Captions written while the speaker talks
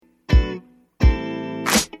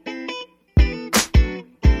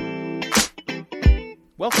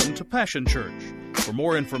Welcome to Passion Church. For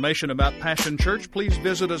more information about Passion Church, please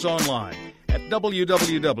visit us online at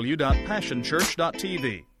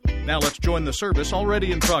www.passionchurch.tv. Now let's join the service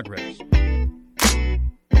already in progress.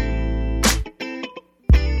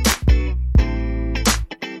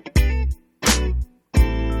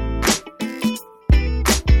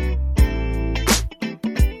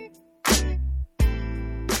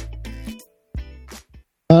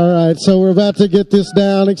 All right, so we're about to get this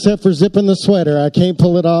down, except for zipping the sweater. I can't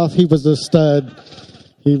pull it off. He was a stud.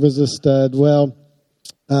 Well,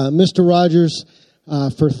 Mr. Rogers,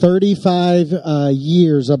 for 35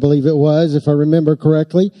 years, I believe it was, if I remember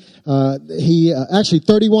correctly, actually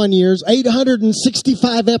 31 years,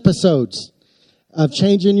 865 episodes of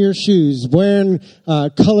changing your shoes, wearing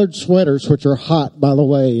colored sweaters, which are hot, by the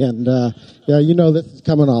way, and yeah, you know that's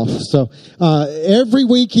coming off. So every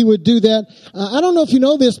week he would do that. I don't know if you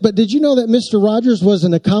know this, but did you know that Mr. Rogers was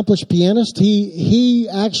an accomplished pianist? He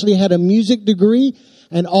actually had a music degree,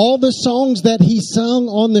 and all the songs that he sung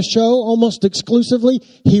on the show, almost exclusively,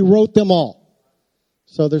 he wrote them all.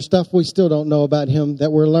 So there's stuff we still don't know about him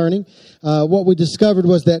that we're learning. What we discovered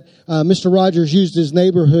was that Mr. Rogers used his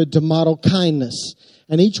neighborhood to model kindness.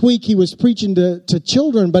 And each week he was preaching to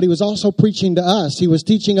children, but he was also preaching to us. He was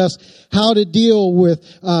teaching us how to deal with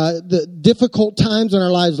the difficult times in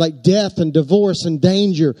our lives like death and divorce and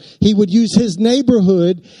danger. He would use his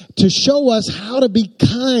neighborhood to show us how to be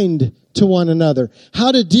kind to one another,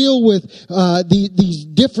 how to deal with these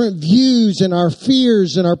different views and our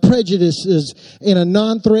fears and our prejudices in a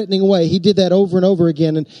non-threatening way. He did that over and over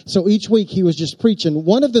again, and so each week he was just preaching.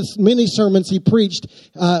 One of the many sermons he preached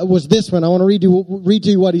was this one. I want to read to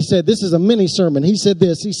you what he said. This is a mini sermon. He said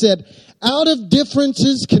this. He said, "Out of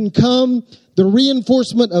differences can come the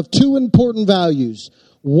reinforcement of two important values.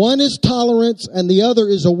 One is tolerance, and the other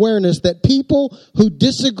is awareness that people who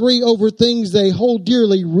disagree over things they hold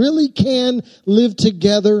dearly really can live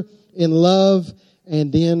together in love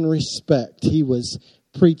and in respect." He was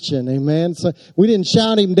preaching, amen. So we didn't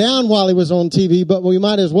shout him down while he was on TV, but we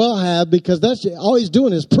might as well have, because that's all he's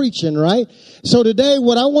doing is preaching, right? So today,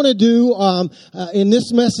 what I want to do in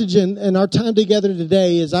this message and our time together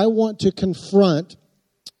today is I want to confront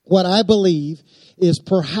what I believe is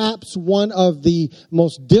perhaps one of the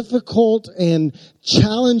most difficult and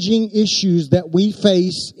challenging issues that we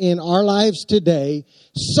face in our lives today,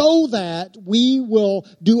 so that we will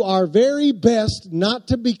do our very best not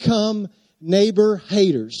to become neighbor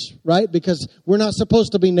haters, right? Because we're not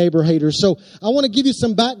supposed to be neighbor haters. So I want to give you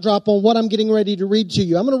some backdrop on what I'm getting ready to read to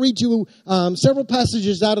you. I'm going to read you several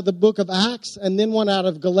passages out of the book of Acts and then one out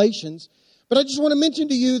of Galatians. But I just want to mention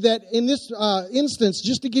to you that in this instance,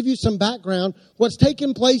 just to give you some background, what's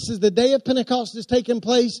taking place is the day of Pentecost is taking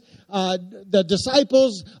place. The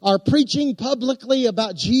disciples are preaching publicly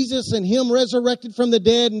about Jesus and Him resurrected from the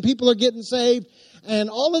dead, and people are getting saved. And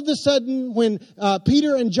all of a sudden, when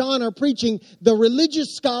Peter and John are preaching, the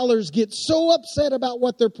religious scholars get so upset about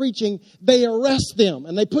what they're preaching, they arrest them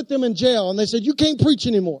and they put them in jail. And they said, "You can't preach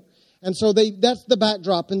anymore." And so that's the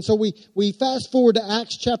backdrop. And so we fast forward to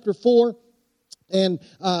Acts chapter 4. And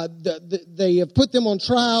they have put them on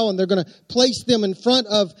trial, and they're going to place them in front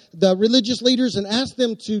of the religious leaders and ask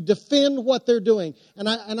them to defend what they're doing. And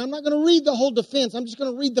I'm not going to read the whole defense. I'm just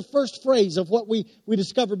going to read the first phrase of what we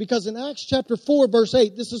discover. Because in Acts chapter 4, verse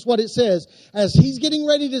 8, this is what it says. As he's getting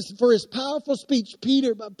ready for his powerful speech,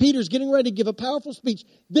 Peter's getting ready to give a powerful speech.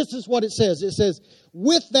 This is what it says. It says,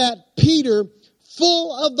 "With that, Peter,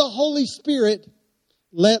 full of the Holy Spirit,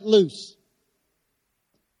 let loose."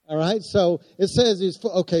 All right, so it says,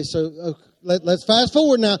 let's fast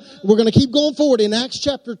forward now. We're going to keep going forward. In Acts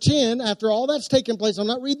chapter 10, after all that's taken place, I'm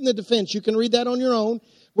not reading the defense. You can read that on your own.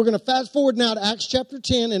 We're going to fast forward now to Acts chapter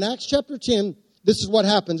 10. In Acts chapter 10, this is what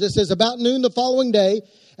happens. It says, "About noon the following day,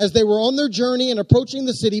 as they were on their journey and approaching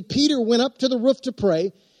the city, Peter went up to the roof to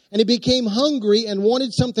pray, and he became hungry and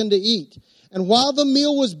wanted something to eat. And while the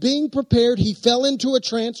meal was being prepared, he fell into a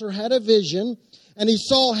trance or had a vision. And he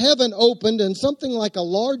saw heaven opened and something like a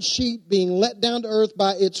large sheet being let down to earth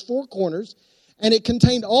by its four corners. And it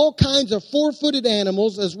contained all kinds of four-footed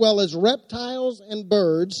animals as well as reptiles and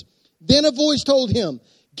birds. Then a voice told him,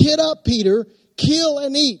 'Get up, Peter, kill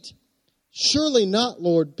and eat.' 'Surely not,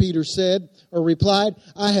 Lord,' Peter said or replied.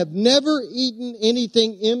 'I have never eaten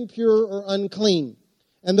anything impure or unclean.'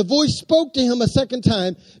 And the voice spoke to him a second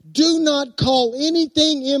time, 'Do not call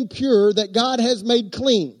anything impure that God has made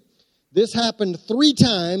clean.' This happened 3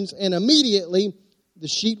 times, and immediately the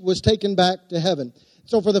sheet was taken back to heaven."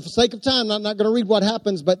 So for the sake of time, I'm not going to read what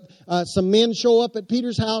happens, but some men show up at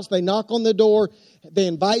Peter's house. They knock on the door. They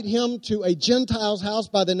invite him to a Gentile's house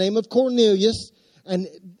by the name of Cornelius. And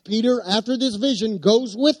Peter, after this vision,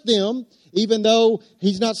 goes with them, even though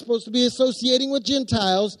he's not supposed to be associating with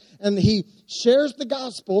Gentiles, and he shares the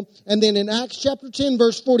gospel. And then in Acts chapter 10,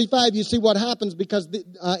 verse 45, you see what happens, because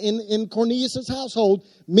in Cornelius' household,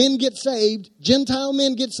 men get saved, Gentile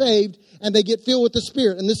men get saved, and they get filled with the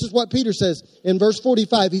Spirit. And this is what Peter says in verse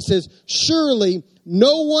 45. He says, surely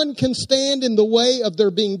no one can stand in the way of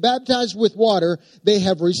their being baptized with water. They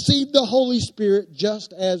have received the Holy Spirit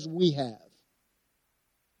just as we have.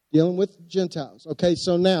 Dealing with Gentiles. Okay,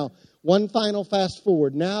 so now, one final fast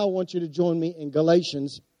forward. Now I want you to join me in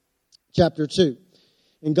Galatians chapter 2.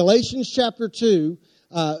 In Galatians chapter 2,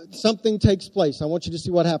 something takes place. I want you to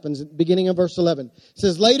see what happens. Beginning of verse 11. It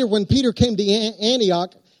says, later when Peter came to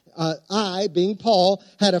Antioch, I, being Paul,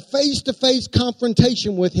 had a face-to-face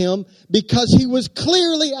confrontation with him because he was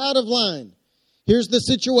clearly out of line. Here's the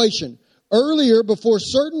situation. Earlier, before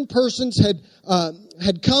certain persons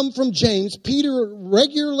had come from James, Peter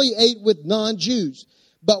regularly ate with non-Jews.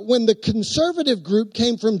 But when the conservative group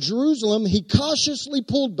came from Jerusalem, he cautiously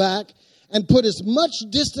pulled back and put as much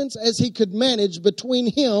distance as he could manage between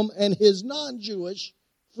him and his non-Jewish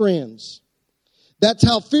friends. That's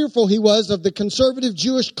how fearful he was of the conservative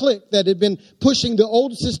Jewish clique that had been pushing the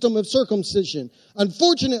old system of circumcision.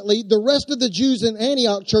 Unfortunately, the rest of the Jews in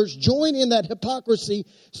Antioch church joined in that hypocrisy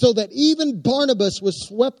so that even Barnabas was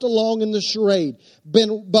swept along in the charade.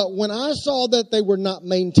 But when I saw that they were not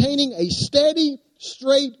maintaining a steady,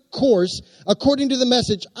 straight course according to the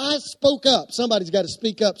message, I spoke up. Somebody's got to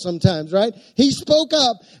speak up sometimes, right? He spoke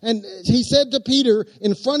up and he said to Peter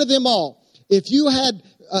in front of them all, if you,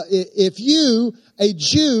 a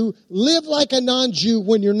Jew, live like a non-Jew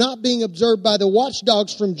when you're not being observed by the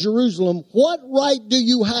watchdogs from Jerusalem, what right do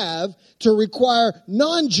you have to require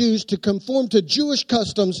non-Jews to conform to Jewish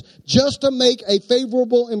customs just to make a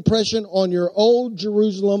favorable impression on your old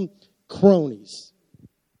Jerusalem cronies?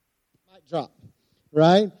 Mic drop,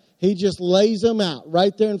 right? He just lays them out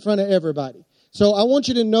right there in front of everybody. So I want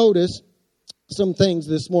you to notice some things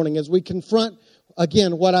this morning as we confront,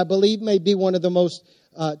 again, what I believe may be one of the most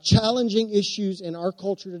challenging issues in our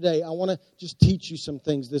culture today. I want to just teach you some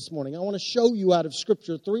things this morning. I want to show you out of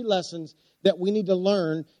Scripture 3 lessons that we need to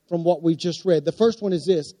learn from what we've just read. The first one is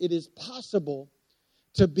this. It is possible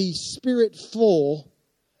to be spirit full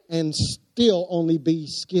and still only be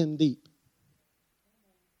skin deep.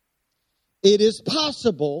 It is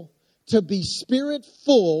possible to be spirit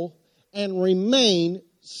full and remain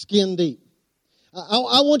skin deep.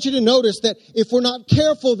 I want you to notice that if we're not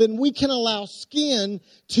careful, then we can allow skin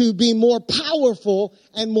to be more powerful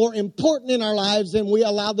and more important in our lives than we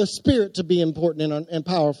allow the Spirit to be important and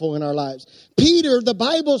powerful in our lives. Peter, the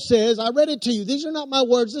Bible says, I read it to you. These are not my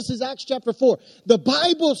words. This is Acts chapter 4. The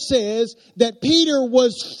Bible says that Peter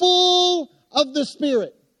was full of the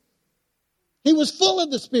Spirit. He was full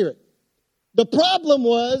of the Spirit. The problem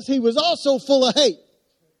was he was also full of hate.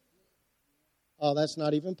 Oh, that's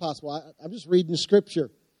not even possible. I'm just reading Scripture.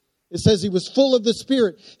 It says he was full of the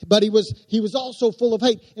Spirit, but he was also full of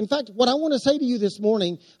hate. In fact, what I want to say to you this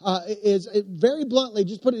morning is very bluntly,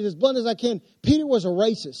 just put it as blunt as I can, Peter was a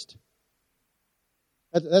racist.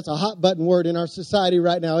 That's a hot button word in our society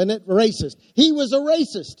right now, isn't it? Racist. He was a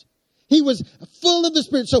racist. He was full of the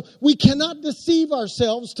Spirit. So we cannot deceive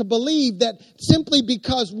ourselves to believe that simply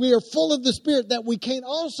because we are full of the Spirit that we can't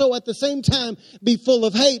also at the same time be full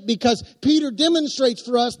of hate, because Peter demonstrates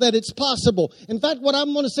for us that it's possible. In fact, what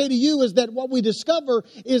I'm going to say to you is that what we discover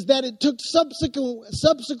is that it took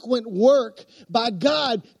subsequent work by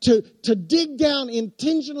God to dig down,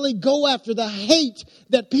 intentionally go after the hate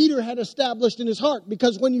that Peter had established in his heart.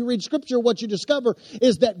 Because when you read Scripture, what you discover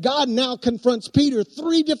is that God now confronts Peter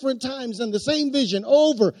 3 different times in the same vision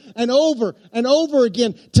over and over and over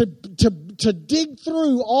again to dig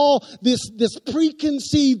through all this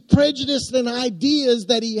preconceived prejudice and ideas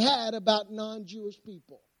that he had about non-Jewish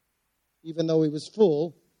people, even though he was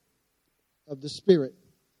full of the Spirit.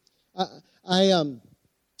 I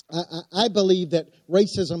believe that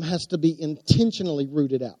racism has to be intentionally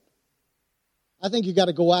rooted out. I think you got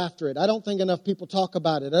to go after it. I don't think enough people talk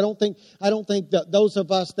about it. I don't think that those of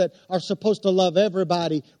us that are supposed to love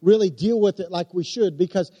everybody really deal with it like we should,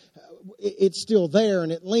 because it's still there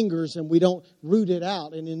and it lingers and we don't root it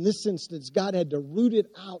out. And in this instance, God had to root it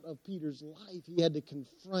out of Peter's life. He had to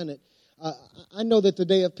confront it. I know that the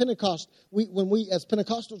day of Pentecost, when we as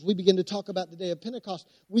Pentecostals, we begin to talk about the day of Pentecost,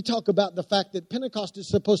 we talk about the fact that Pentecost is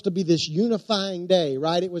supposed to be this unifying day,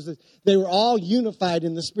 right? They were all unified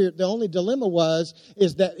in the Spirit. The only dilemma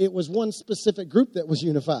is that it was one specific group that was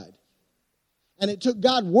unified. And it took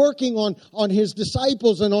God working on His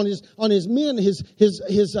disciples and on His men, His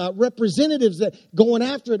representatives, that going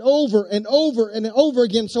after it over and over and over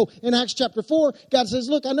again. So in Acts chapter 4, God says,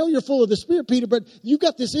 look, I know you're full of the Spirit, Peter, but you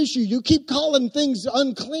got this issue. You keep calling things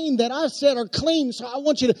unclean that I said are clean. So I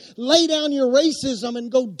want you to lay down your racism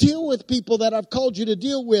and go deal with people that I've called you to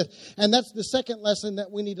deal with. And that's the second lesson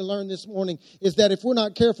that we need to learn this morning, is that if we're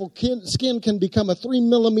not careful, skin can become a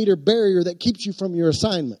 3-millimeter barrier that keeps you from your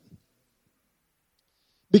assignment.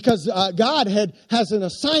 Because God has an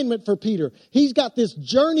assignment for Peter. He's got this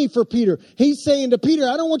journey for Peter. He's saying to Peter,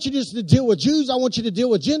 I don't want you just to deal with Jews. I want you to deal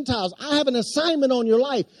with Gentiles. I have an assignment on your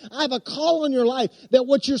life. I have a call on your life, that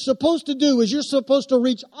what you're supposed to do is you're supposed to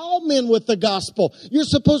reach all men with the gospel. You're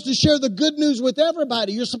supposed to share the good news with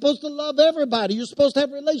everybody. You're supposed to love everybody. You're supposed to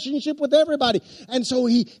have a relationship with everybody. And so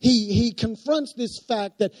he confronts this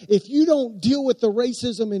fact that if you don't deal with the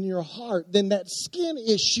racism in your heart, then that skin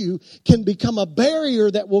issue can become a barrier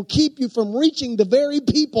that will keep you from reaching the very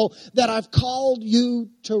people that I've called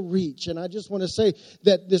you to reach. And I just want to say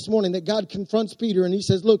that this morning that God confronts Peter and He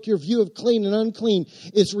says, look, your view of clean and unclean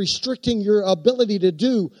is restricting your ability to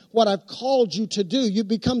do what I've called you to do. You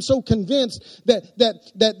become so convinced that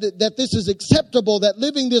this is acceptable, that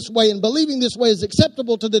living this way and believing this way is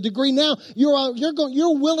acceptable, to the degree now you're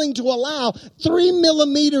willing to allow 3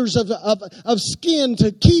 millimeters of skin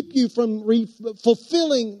to keep you from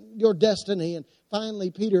fulfilling your destiny. And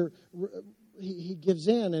finally, Peter, he gives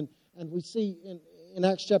in, and we see in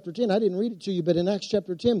Acts chapter 10, I didn't read it to you, but in Acts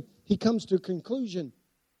chapter 10, he comes to a conclusion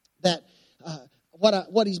that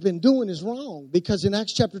what he's been doing is wrong. Because in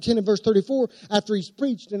Acts chapter 10 and verse 34, after he's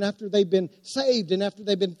preached and after they've been saved and after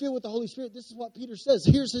they've been filled with the Holy Spirit, this is what Peter says.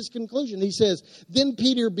 Here's his conclusion. He says, then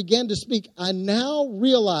Peter began to speak. I now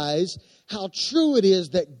realize how true it is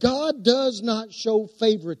that God does not show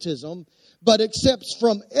favoritism, but accepts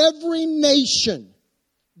from every nation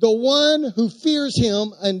the one who fears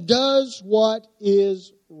Him and does what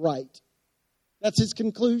is right. That's his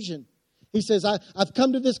conclusion. He says, I've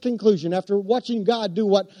come to this conclusion after watching God do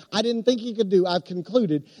what I didn't think He could do. I've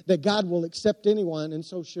concluded that God will accept anyone, and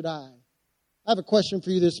so should I. I have a question for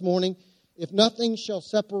you this morning. If nothing shall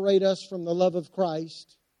separate us from the love of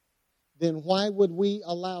Christ, then why would we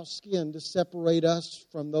allow skin to separate us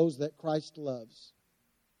from those that Christ loves?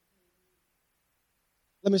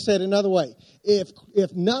 Let me say it another way.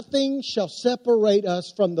 If nothing shall separate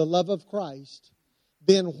us from the love of Christ,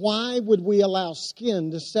 then why would we allow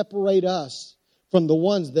skin to separate us from the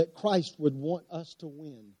ones that Christ would want us to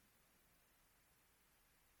win?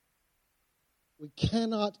 We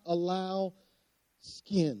cannot allow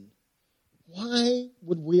skin. Why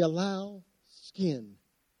would we allow skin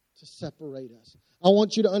to separate us? I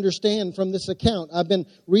want you to understand from this account. I've been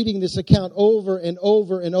reading this account over and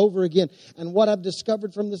over and over again, and what I've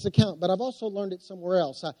discovered from this account, but I've also learned it somewhere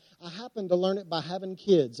else. I happened to learn it by having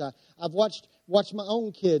kids. I've watched my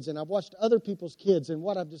own kids, and I've watched other people's kids, and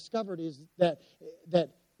what I've discovered is that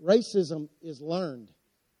racism is learned.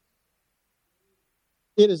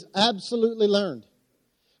 It is absolutely learned.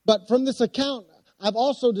 But from this account, I've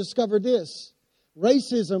also discovered this.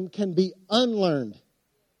 Racism can be unlearned.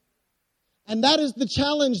 And that is the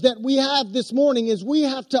challenge that we have this morning, is we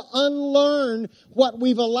have to unlearn what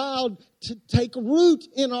we've allowed to take root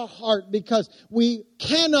in our heart, because we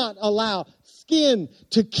cannot allow skin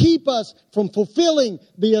to keep us from fulfilling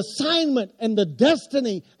the assignment and the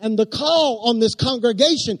destiny and the call on this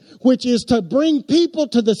congregation, which is to bring people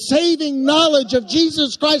to the saving knowledge of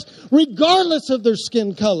Jesus Christ, regardless of their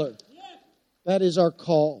skin color. That is our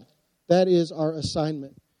call. That is our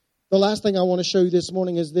assignment. The last thing I want to show you this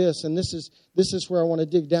morning is this, and this is where I want to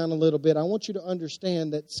dig down a little bit. I want you to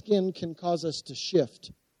understand that skin can cause us to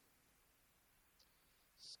shift.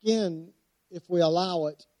 Skin, if we allow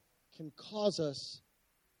it, can cause us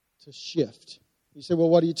to shift. You say, well,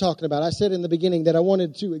 what are you talking about? I said in the beginning that I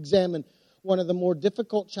wanted to examine one of the more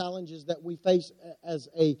difficult challenges that we face as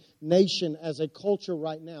a nation, as a culture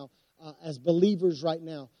right now, as believers right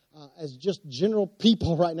now, as just general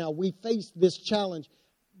people right now. We face this challenge.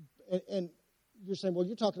 And you're saying, well,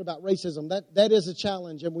 you're talking about racism. That is a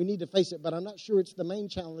challenge, and we need to face it. But I'm not sure it's the main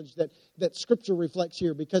challenge that Scripture reflects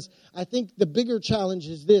here, because I think the bigger challenge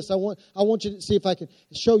is this. I want you to see if I can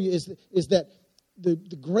show you is that the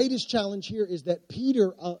greatest challenge here is that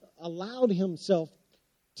Peter allowed himself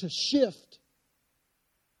to shift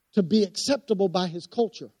to be acceptable by his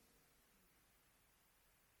culture.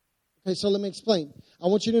 Okay, so let me explain. I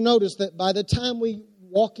want you to notice that by the time we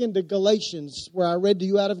walk into Galatians, where I read to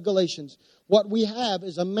you out of Galatians, what we have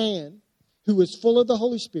is a man who is full of the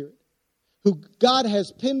Holy Spirit, who God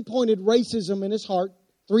has pinpointed racism in his heart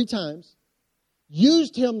 3 times.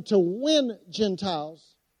 used him to win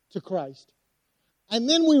Gentiles to Christ. And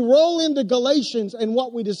then we roll into Galatians, and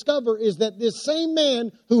what we discover is that this same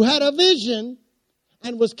man who had a vision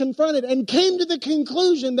and was confronted and came to the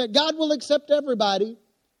conclusion that God will accept everybody,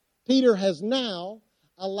 Peter has now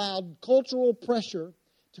allowed cultural pressure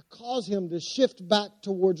to cause him to shift back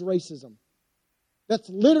towards racism. That's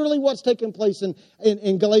literally what's taking place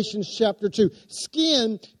in Galatians chapter 2.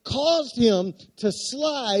 Skin caused him to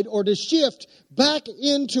slide or to shift back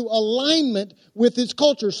into alignment with his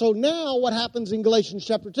culture. So now what happens in Galatians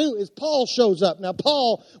chapter 2 is Paul shows up. Now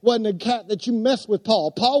Paul wasn't a cat that you mess with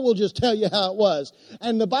Paul. Paul will just tell you how it was.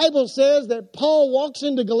 And the Bible says that Paul walks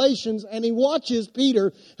into Galatians and he watches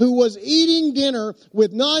Peter, who was eating dinner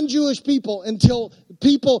with non-Jewish people until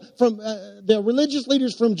people from the religious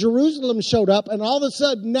leaders from Jerusalem showed up, and all of a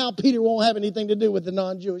sudden now Peter won't have anything to do with the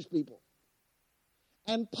non-Jewish people.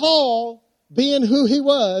 And Paul, being who he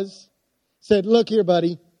was, said, look here,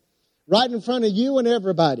 buddy, right in front of you and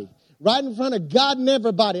everybody, right in front of God and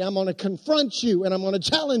everybody, I'm going to confront you and I'm going to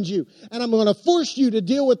challenge you and I'm going to force you to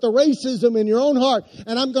deal with the racism in your own heart,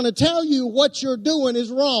 and I'm going to tell you what you're doing is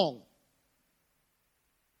wrong.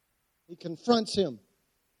 He confronts him.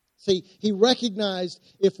 See, he recognized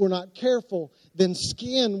if we're not careful, then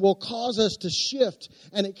skin will cause us to shift,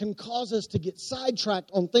 and it can cause us to get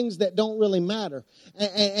sidetracked on things that don't really matter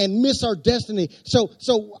and miss our destiny. So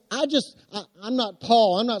I'm not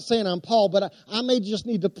Paul. I'm not saying I'm Paul, but I may just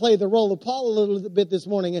need to play the role of Paul a little bit this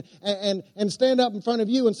morning and stand up in front of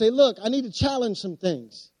you and say, look, I need to challenge some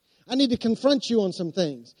things. I need to confront you on some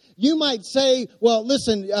things. You might say, well,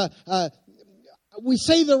 listen, we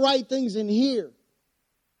say the right things in here.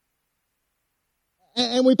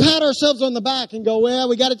 And we pat ourselves on the back and go, well,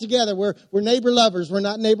 we got it together. We're neighbor lovers. We're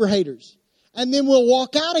not neighbor haters. And then we'll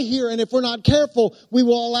walk out of here, and if we're not careful, we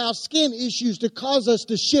will allow skin issues to cause us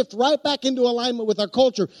to shift right back into alignment with our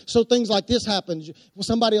culture. So things like this happen.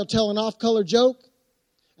 Somebody will tell an off-color joke,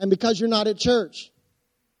 and because you're not at church,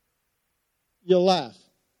 you'll laugh.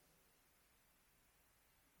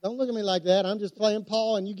 Don't look at me like that. I'm just playing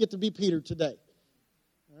Paul, and you get to be Peter today.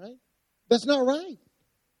 All right? That's not right.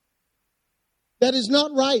 That is not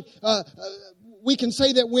right. We can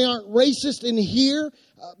say that we aren't racist in here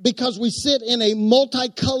because we sit in a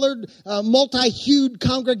multicolored, multi-hued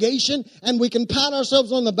congregation, and we can pat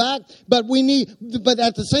ourselves on the back. But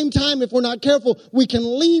at the same time, if we're not careful, we can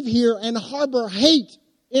leave here and harbor hate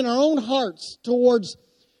in our own hearts towards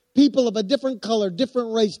people of a different color,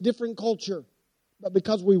 different race, different culture. But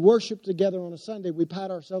because we worship together on a Sunday, we pat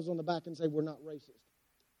ourselves on the back and say we're not racist.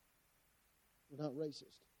 We're not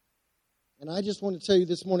racist. And I just want to tell you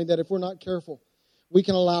this morning that if we're not careful, we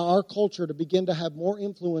can allow our culture to begin to have more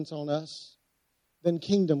influence on us than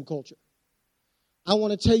kingdom culture. I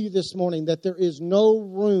want to tell you this morning that there is no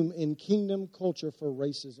room in kingdom culture for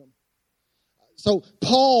racism. So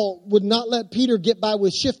Paul would not let Peter get by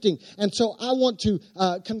with shifting. And so I want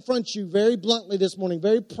to confront you very bluntly this morning,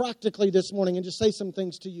 very practically this morning, and just say some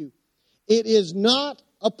things to you. It is not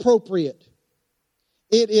appropriate.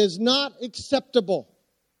 It is not acceptable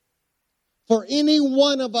for any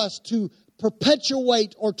one of us to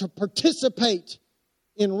perpetuate or to participate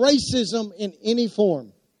in racism in any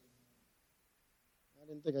form. I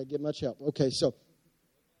didn't think I'd get much help. Okay, so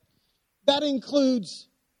that includes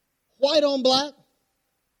white on black,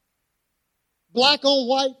 black on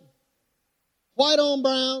white, white on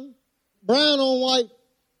brown, brown on white,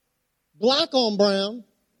 black on brown,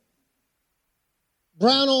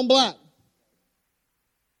 brown on black,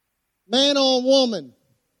 man on woman,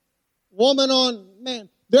 woman on man.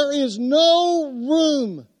 There is no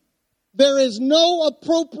room. There is no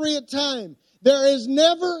appropriate time. There is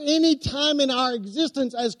never any time in our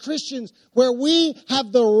existence as Christians where we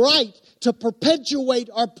have the right to perpetuate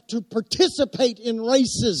or to participate in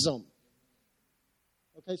racism.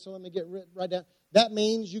 Okay, so let me get right down. That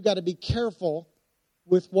means you got to be careful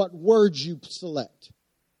with what words you select.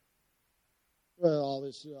 Well, all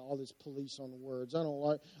this police on the words. I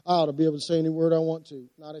ought to be able to say any word I want to.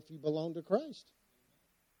 Not if you belong to Christ.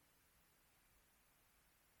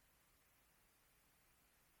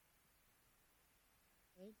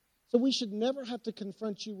 Okay? So we should never have to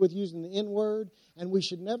confront you with using the N-word, and we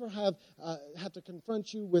should never have to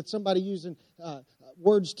confront you with somebody using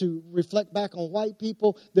words to reflect back on white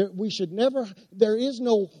people. There is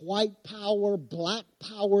no white power, black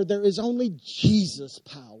power. There is only Jesus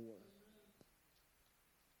power.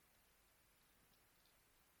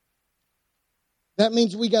 That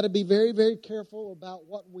means we got to be very, very careful about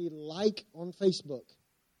what we like on Facebook.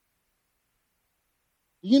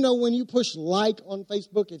 You know, when you push like on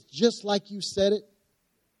Facebook, it's just like you said it.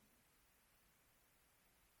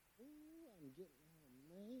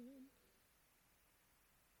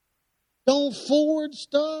 Don't forward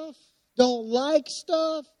stuff. Don't like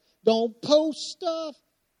stuff. Don't post stuff.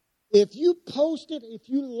 If you post it, if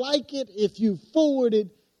you like it, if you forward it,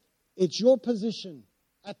 it's your position.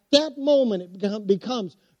 At that moment, it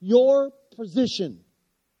becomes your position.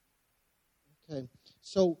 Okay,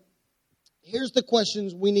 so here's the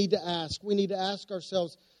questions we need to ask. We need to ask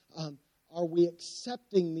ourselves, are we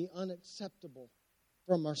accepting the unacceptable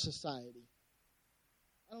from our society?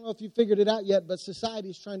 I don't know if you figured it out yet, but society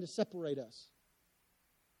is trying to separate us.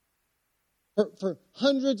 For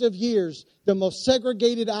hundreds of years, the most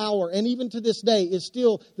segregated hour, and even to this day, is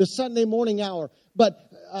still the Sunday morning hour. But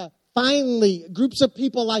finally, groups of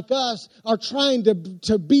people like us are trying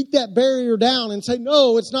to beat that barrier down and say,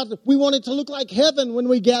 no, it's not. We want it to look like heaven when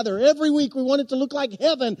we gather. Every week we want it to look like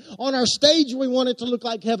heaven. On our stage we want it to look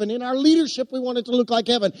like heaven. In our leadership we want it to look like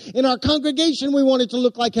heaven. In our congregation we want it to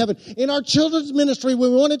look like heaven. In our children's ministry we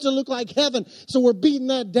want it to look like heaven. So we're beating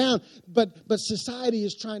that down. But society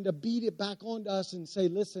is trying to beat it back onto us and say,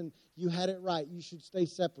 listen, you had it right. You should stay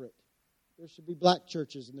separate. There should be black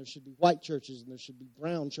churches, and there should be white churches, and there should be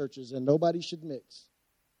brown churches, and nobody should mix.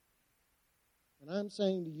 And I'm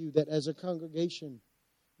saying to you that as a congregation,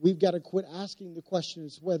 we've got to quit asking the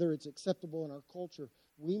questions whether it's acceptable in our culture.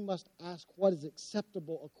 We must ask what is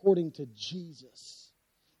acceptable according to Jesus.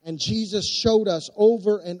 And Jesus showed us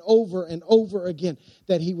over and over and over again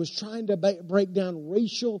that He was trying to break down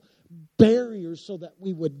racial barriers so that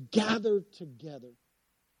we would gather together.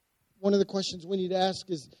 One of the questions we need to ask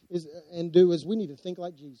is we need to think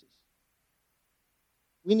like Jesus.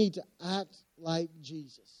 We need to act like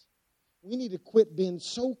Jesus. We need to quit being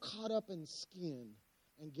so caught up in skin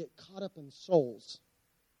and get caught up in souls.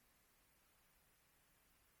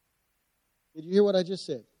 Did you hear what I just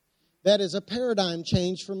said? That is a paradigm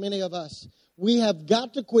change for many of us. We have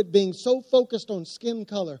got to quit being so focused on skin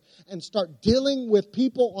color and start dealing with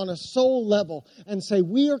people on a soul level and say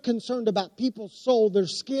we are concerned about people's soul. Their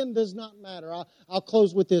skin does not matter. I'll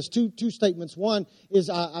close with this. Two statements. One is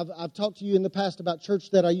I've talked to you in the past about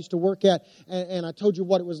church that I used to work at, and I told you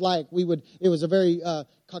what it was like. It was a very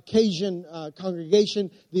Caucasian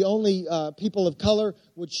congregation. The only people of color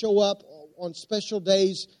would show up on special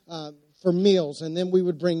days for meals, and then we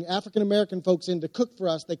would bring African American folks in to cook for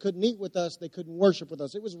us. They couldn't eat with us. They couldn't worship with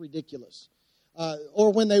us. It was ridiculous.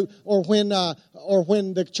 Or when the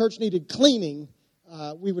church needed cleaning,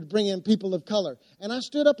 we would bring in people of color. And I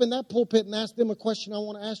stood up in that pulpit and asked them a question I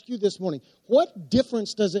want to ask you this morning. What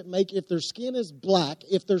difference does it make if their skin is black,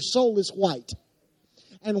 if their soul is white?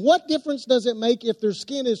 And what difference does it make if their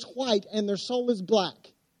skin is white and their soul is black?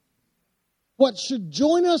 What should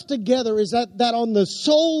join us together is that on the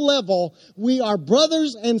soul level, we are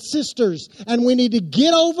brothers and sisters, and we need to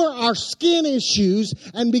get over our skin issues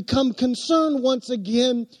and become concerned once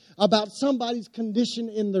again about somebody's condition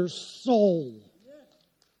in their soul.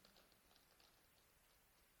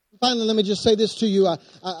 Finally, let me just say this to you.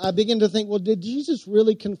 I begin to think, well, did Jesus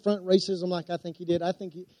really confront racism like I think He did? I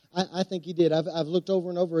think He did. I've looked over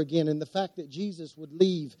and over again, and the fact that Jesus would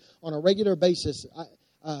leave on a regular basis.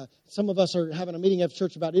 Some of us are having a meeting after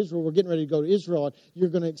church about Israel. We're getting ready to go to Israel, and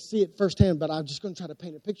you're going to see it firsthand, but I'm just going to try to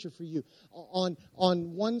paint a picture for you. On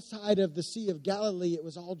one side of the Sea of Galilee, it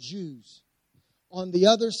was all Jews. On the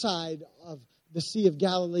other side of the Sea of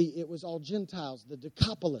Galilee, it was all Gentiles, the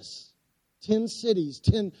Decapolis. 10 cities,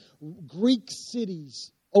 10 Greek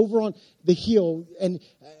cities over on the hill, and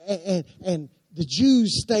the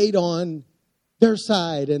Jews stayed on their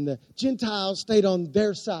side, and the Gentiles stayed on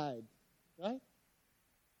their side, right?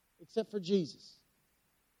 Except for Jesus.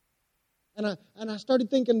 And I started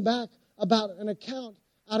thinking back about an account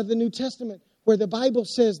out of the New Testament where the Bible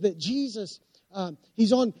says that Jesus,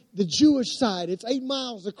 He's on the Jewish side. It's 8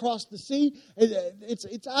 miles across the sea.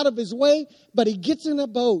 It's out of His way, but He gets in a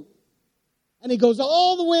boat. And He goes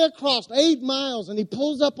all the way across 8 miles, and He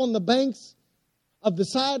pulls up on the banks of the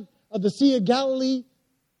side of the Sea of Galilee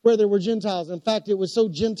where there were Gentiles. In fact, it was so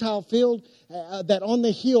Gentile-filled that on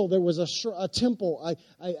the hill there was a temple,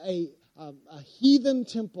 a heathen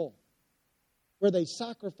temple where they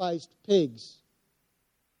sacrificed pigs.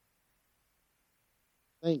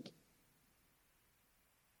 Think.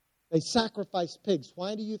 They sacrificed pigs.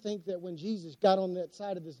 Why do you think that when Jesus got on that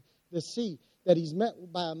side of the sea, that He's met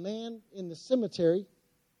by a man in the cemetery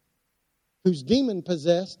who's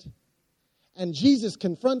demon-possessed, and Jesus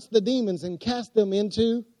confronts the demons and casts them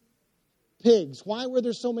into pigs? Why were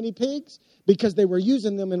there so many pigs? Because they were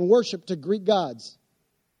using them in worship to Greek gods.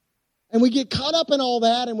 And we get caught up in all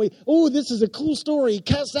that, and this is a cool story. He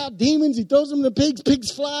casts out demons, he throws them in the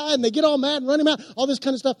pigs fly, and they get all mad and run him out, all this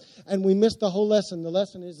kind of stuff. And we miss the whole lesson. The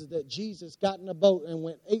lesson is that Jesus got in a boat and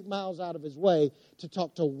went 8 miles out of his way to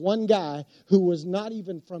talk to one guy who was not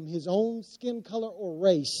even from his own skin color or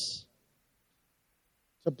race,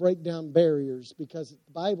 to break down barriers. Because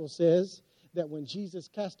the Bible says that when Jesus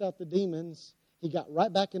cast out the demons, he got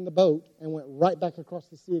right back in the boat and went right back across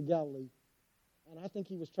the Sea of Galilee. And I think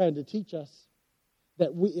he was trying to teach us that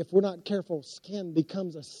if we're not careful, skin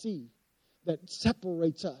becomes a sea that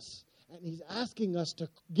separates us. And he's asking us to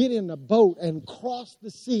get in a boat and cross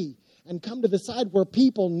the sea and come to the side where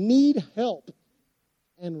people need help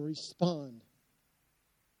and respond.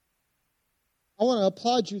 I want to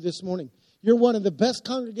applaud you this morning. You're one of the best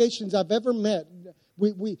congregations I've ever met.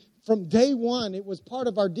 We from day one, it's part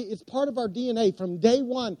of our DNA. From day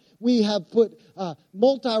one, we have put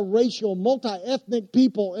multiracial, multi-ethnic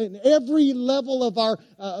people in every level of our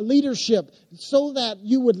leadership, so that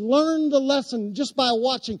you would learn the lesson just by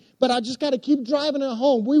watching. But I just got to keep driving it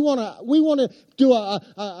home. We want to do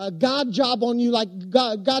a God job on you, like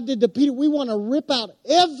God did to Peter. We want to rip out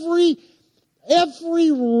every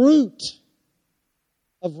root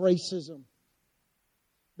of racism,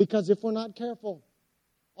 because if we're not careful,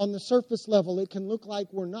 on the surface level, it can look like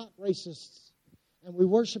we're not racists and we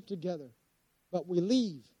worship together, but we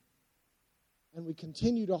leave and we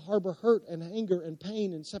continue to harbor hurt and anger and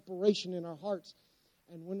pain and separation in our hearts.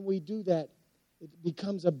 And when we do that, it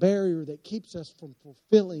becomes a barrier that keeps us from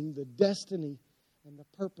fulfilling the destiny and the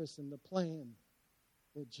purpose and the plan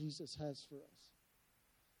that Jesus has for us.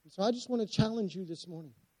 And so I just want to challenge you this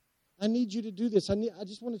morning. I need you to do this. I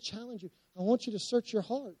just want to challenge you. I want you to search your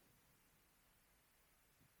heart.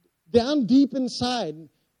 Down deep inside.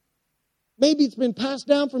 Maybe it's been passed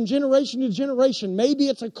down from generation to generation. Maybe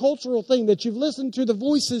it's a cultural thing that you've listened to the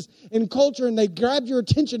voices in culture and they grabbed your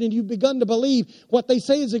attention and you've begun to believe what they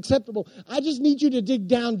say is acceptable. I just need you to dig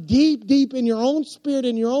down deep, deep in your own spirit,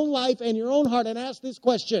 in your own life, and your own heart, and ask this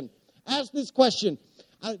question. Ask this question.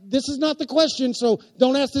 This is not the question, so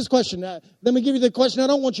don't ask this question. Let me give you the question I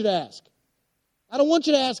don't want you to ask. I don't want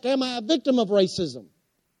you to ask, am I a victim of racism?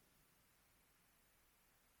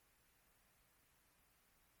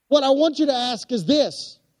 What I want you to ask is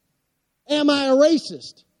this: am I a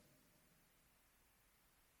racist?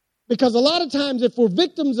 Because a lot of times if we're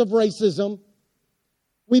victims of racism,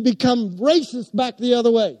 we become racist back the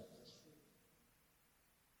other way.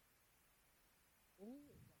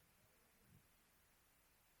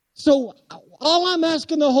 So all I'm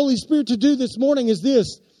asking the Holy Spirit to do this morning is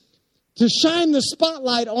this: to shine the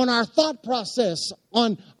spotlight on our thought process,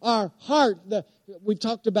 on our heart. We've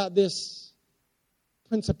talked about this.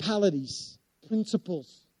 Principalities,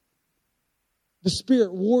 principles. The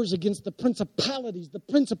Spirit wars against the principalities, the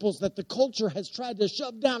principles that the culture has tried to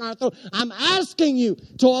shove down our throat. I'm asking you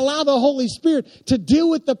to allow the Holy Spirit to deal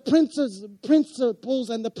with the principles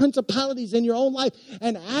and the principalities in your own life,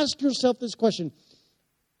 and ask yourself this question: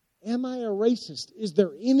 am I a racist? Is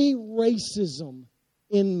there any racism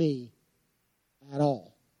in me at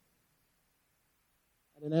all?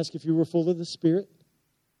 I didn't ask if you were full of the Spirit.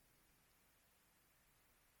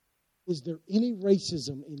 Is there any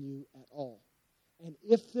racism in you at all? And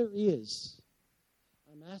if there is,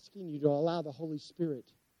 I'm asking you to allow the Holy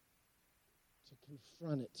Spirit to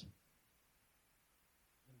confront it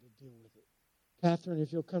and to deal with it. Catherine,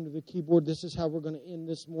 if you'll come to the keyboard, this is how we're going to end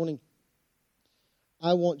this morning.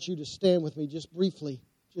 I want you to stand with me just briefly.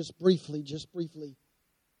 Just briefly.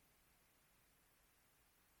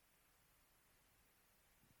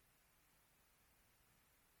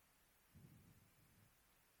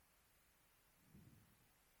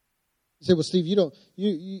 You say, well, Steve,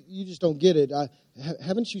 you just don't get it.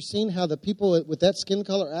 Haven't you seen how the people with that skin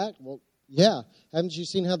color act? Well, yeah. Haven't you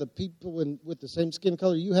seen how the people with the same skin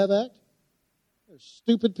color you have act? They're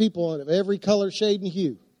stupid people of every color, shade, and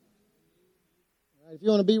hue. All right, if you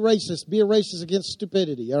want to be a racist against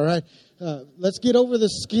stupidity, all right? Let's get over the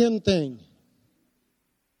skin thing.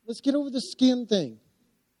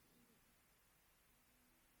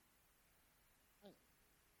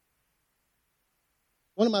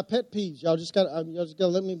 One of my pet peeves, y'all just got to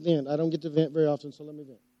let me vent. I don't get to vent very often, so let me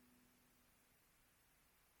vent.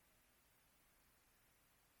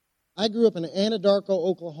 I grew up in Anadarko,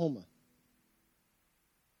 Oklahoma.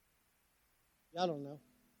 Y'all don't know.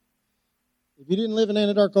 If you didn't live in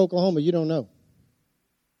Anadarko, Oklahoma, you don't know.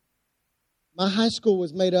 My high school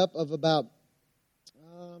was made up of about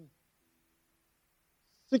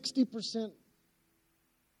 60%,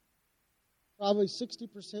 probably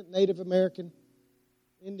 60% Native American,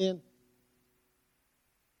 Indian,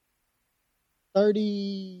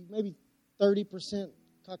 maybe 30%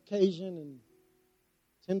 Caucasian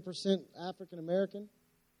and 10% African American.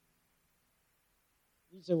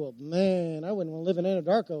 You say, well, man, I wouldn't want to live in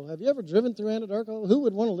Anadarko. Have you ever driven through Anadarko? Who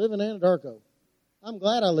would want to live in Anadarko? I'm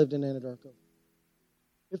glad I lived in Anadarko.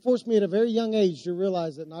 It forced me at a very young age to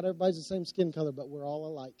realize that not everybody's the same skin color, but we're all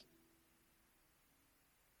alike.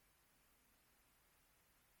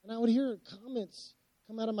 And I would hear comments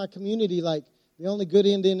come out of my community like, the only good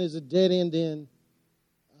Indian is a dead Indian.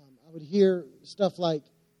 I would hear stuff like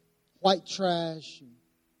white trash.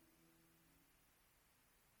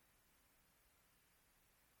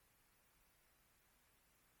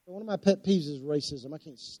 One of my pet peeves is racism. I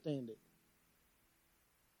can't stand it.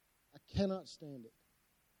 I cannot stand it.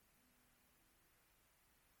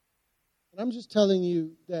 And I'm just telling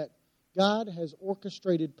you that God has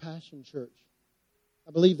orchestrated Passion Church.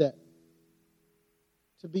 I believe that.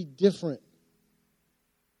 To be different.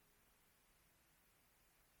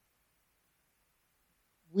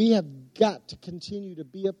 We have got to continue to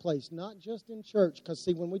be a place, not just in church, because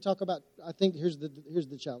see, when we talk about, I think here's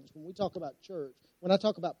the challenge. When we talk about church, when I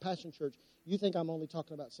talk about Passion Church, you think I'm only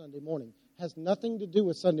talking about Sunday morning. It has nothing to do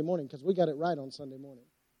with Sunday morning, because we got it right on Sunday morning.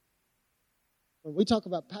 When we talk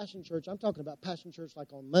about Passion Church, I'm talking about Passion Church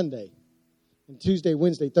like on Monday, and Tuesday,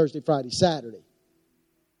 Wednesday, Thursday, Friday, Saturday.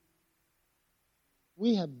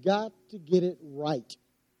 We have got to get it right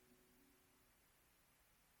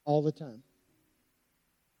all the time.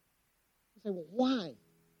 You say, well, why?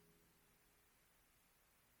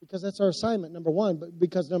 Because that's our assignment, number one. But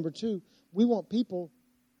because number two, we want people,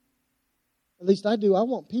 at least I do, I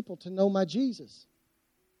want people to know my Jesus.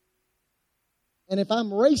 And if I'm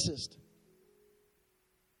racist,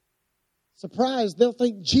 surprise, they'll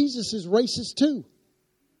think Jesus is racist too.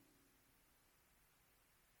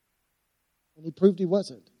 And he proved he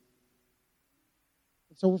wasn't.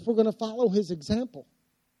 And so if we're going to follow his example,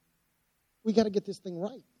 we got to get this thing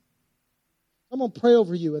right. I'm going to pray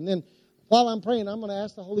over you, and then while I'm praying, I'm going to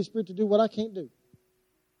ask the Holy Spirit to do what I can't do.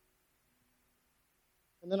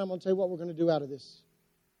 And then I'm going to tell you what we're going to do out of this.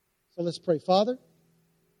 So let's pray. Father,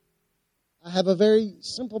 I have a very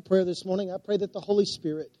simple prayer this morning. I pray that the Holy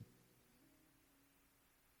Spirit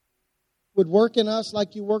would work in us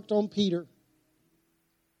like you worked on Peter.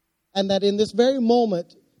 And that in this very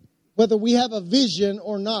moment, whether we have a vision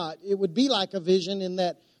or not, it would be like a vision in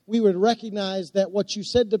that we would recognize that what you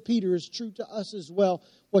said to Peter is true to us as well.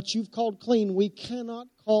 What you've called clean, we cannot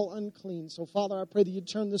call unclean. So, Father, I pray that you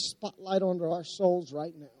turn the spotlight onto our souls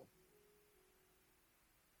right now.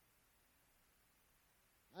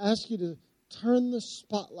 I ask you to turn the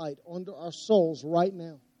spotlight onto our souls right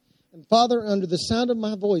now. And, Father, under the sound of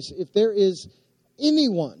my voice, if there is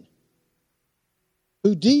anyone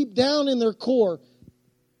who deep down in their core,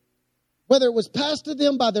 whether it was passed to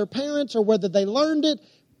them by their parents or whether they learned it,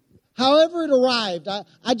 however it arrived,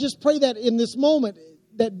 I just pray that in this moment,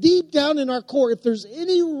 that deep down in our core, if there's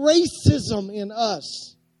any racism in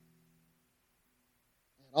us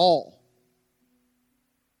at all,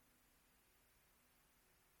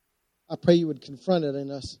 I pray you would confront it in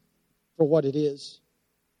us for what it is.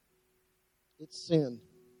 It's sin.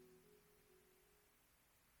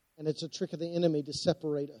 And it's a trick of the enemy to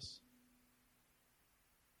separate us.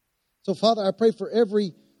 So, Father, I pray for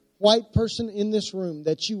every white person in this room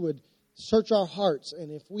that you would search our hearts.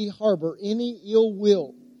 And if we harbor any ill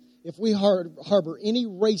will, if we harbor any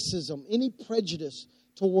racism, any prejudice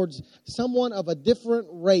towards someone of a different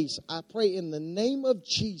race, I pray in the name of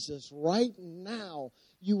Jesus right now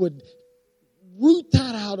you would root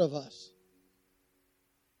that out of us.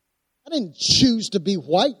 I didn't choose to be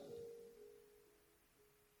white.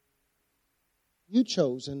 You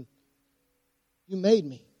chose and you made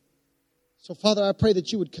me. So, Father, I pray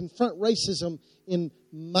that you would confront racism in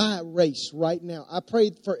my race right now. I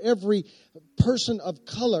pray for every person of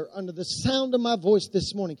color under the sound of my voice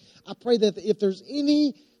this morning. I pray that if there's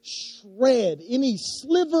any shred, any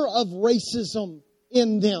sliver of racism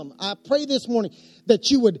in them, I pray this morning that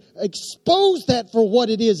you would expose that for what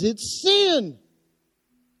it is. It's sin.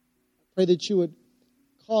 I pray that you would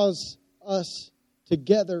cause us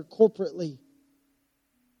together corporately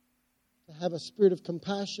to have a spirit of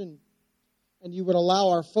compassion, and you would allow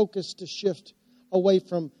our focus to shift away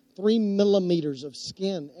from 3 millimeters of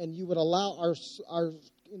skin, and you would allow our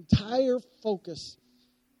entire focus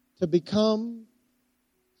to become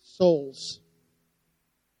souls.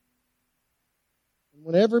 And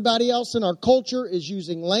when everybody else in our culture is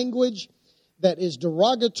using language that is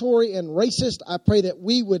derogatory and racist, I pray that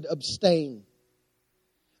we would abstain.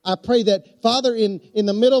 I pray that, Father, in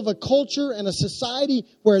the middle of a culture and a society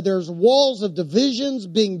where there's walls of divisions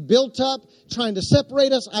being built up, trying to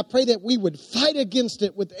separate us, I pray that we would fight against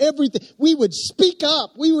it with everything. We would speak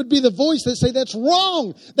up. We would be the voice that say, that's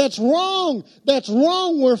wrong. That's wrong. That's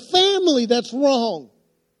wrong. We're family. That's wrong.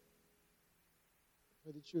 I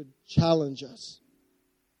pray that you would challenge us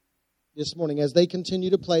this morning. As they continue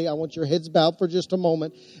to play, I want your heads bowed for just a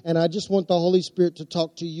moment, and I just want the Holy Spirit to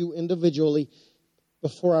talk to you individually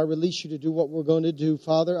before I release you to do what we're going to do.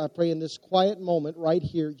 Father, I pray in this quiet moment right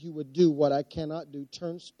here, you would do what I cannot do.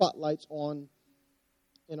 Turn spotlights on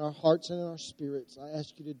in our hearts and in our spirits. I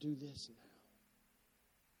ask you to do this now.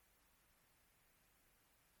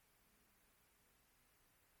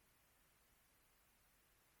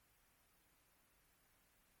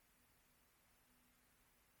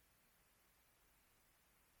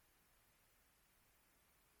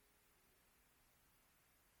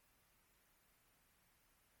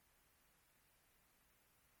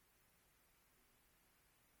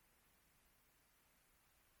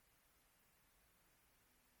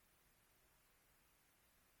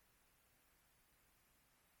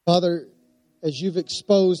 Father, as you've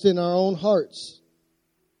exposed in our own hearts,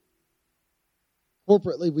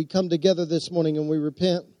 corporately we come together this morning and we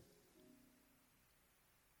repent.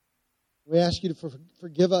 We ask you to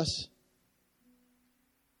forgive us.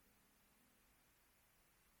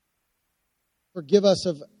 Forgive us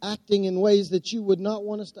of acting in ways that you would not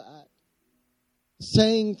want us to act.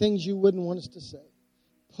 Saying things you wouldn't want us to say.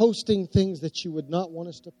 Posting things that you would not want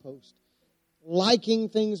us to post. Liking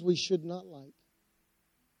things we should not like.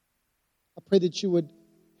 I pray that you would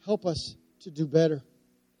help us to do better.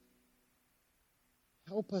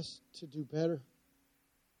 Help us to do better.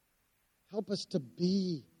 Help us to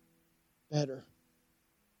be better.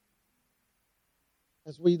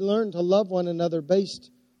 As we learn to love one another based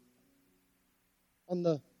on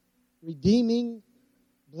the redeeming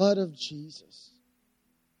blood of Jesus.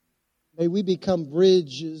 May we become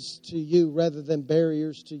bridges to you rather than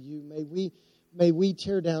barriers to you. May we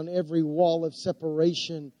tear down every wall of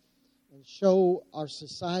separation and show our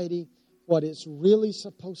society what it's really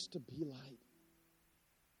supposed to be like.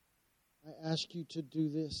 I ask you to do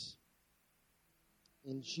this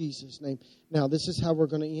in Jesus' name. Now, this is how we're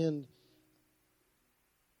going to end.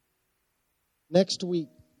 Next week,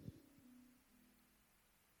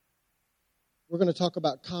 we're going to talk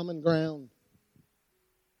about common ground.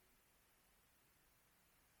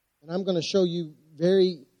 And I'm going to show you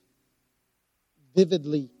very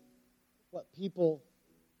vividly what people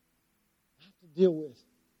deal with.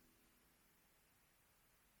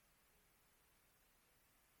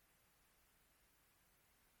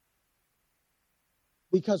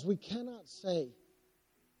 Because we cannot say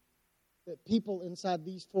that people inside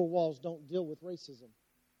these four walls don't deal with racism.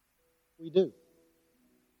 We do.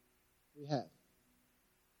 We have.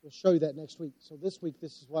 We'll show you that next week. So this week,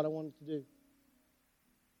 this is what I wanted to do.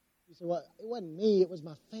 You say, well, it wasn't me, it was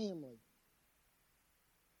my family.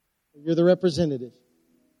 You're the representative.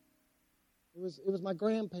 It was my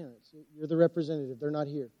grandparents. You're the representative. They're not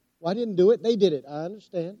here. Well, I didn't do it. They did it. I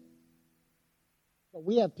understand. But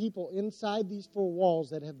we have people inside these four walls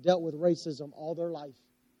that have dealt with racism all their life.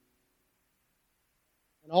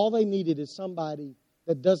 And all they needed is somebody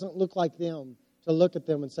that doesn't look like them to look at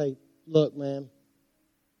them and say, look, man,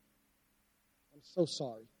 I'm so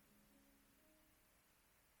sorry.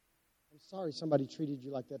 I'm sorry somebody treated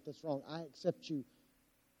you like that. That's wrong. I accept you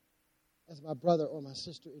as my brother or my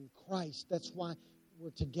sister in Christ. That's why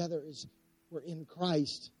we're together, is we're in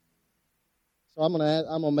Christ. So I'm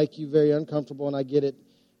gonna make you very uncomfortable, and I get it.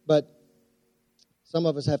 But some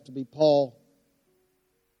of us have to be Paul.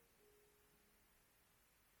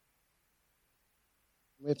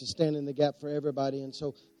 We have to stand in the gap for everybody. And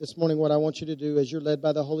so this morning what I want you to do, as you're led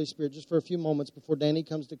by the Holy Spirit, just for a few moments before Danny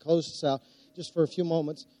comes to close us out, just for a few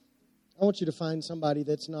moments, I want you to find somebody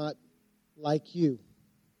that's not like you.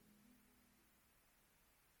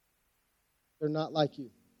 They're not like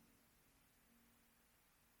you.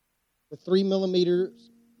 The 3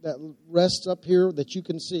 millimeters that rests up here that you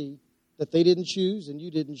can see, that they didn't choose and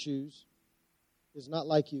you didn't choose, is not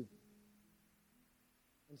like you.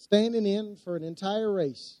 And standing in for an entire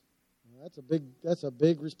race, that's a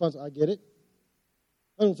big responsibility. I get it.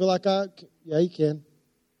 I don't feel like yeah, you can.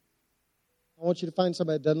 I want you to find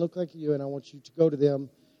somebody that doesn't look like you, and I want you to go to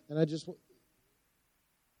them, and I just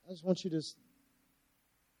want you to say,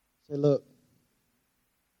 look,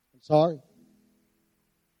 I'm sorry.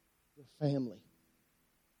 We're family.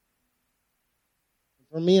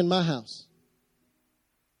 For me and my house,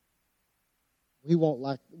 we won't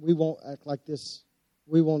act like this.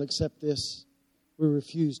 We won't accept this. we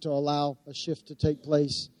refuse to allow a shift to take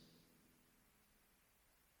place,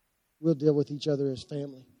 we'll deal with each other as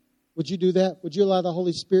family. Would you do that? Would you allow the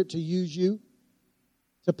Holy Spirit to use you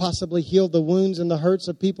to possibly heal the wounds and the hurts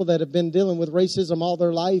of people that have been dealing with racism all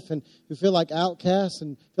their life and who feel like outcasts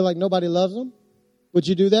and feel like nobody loves them? Would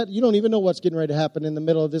you do that? You don't even know what's getting ready to happen in the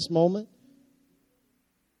middle of this moment.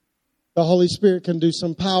 The Holy Spirit can do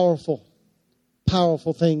some powerful,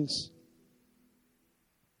 powerful things.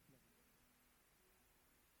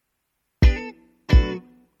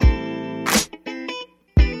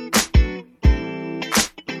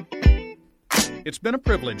 It's been a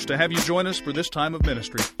privilege to have you join us for this time of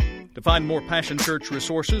ministry. To find more Passion Church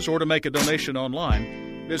resources or to make a donation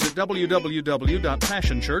online, visit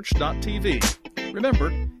www.passionchurch.tv.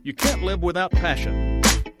 Remember, you can't live without passion.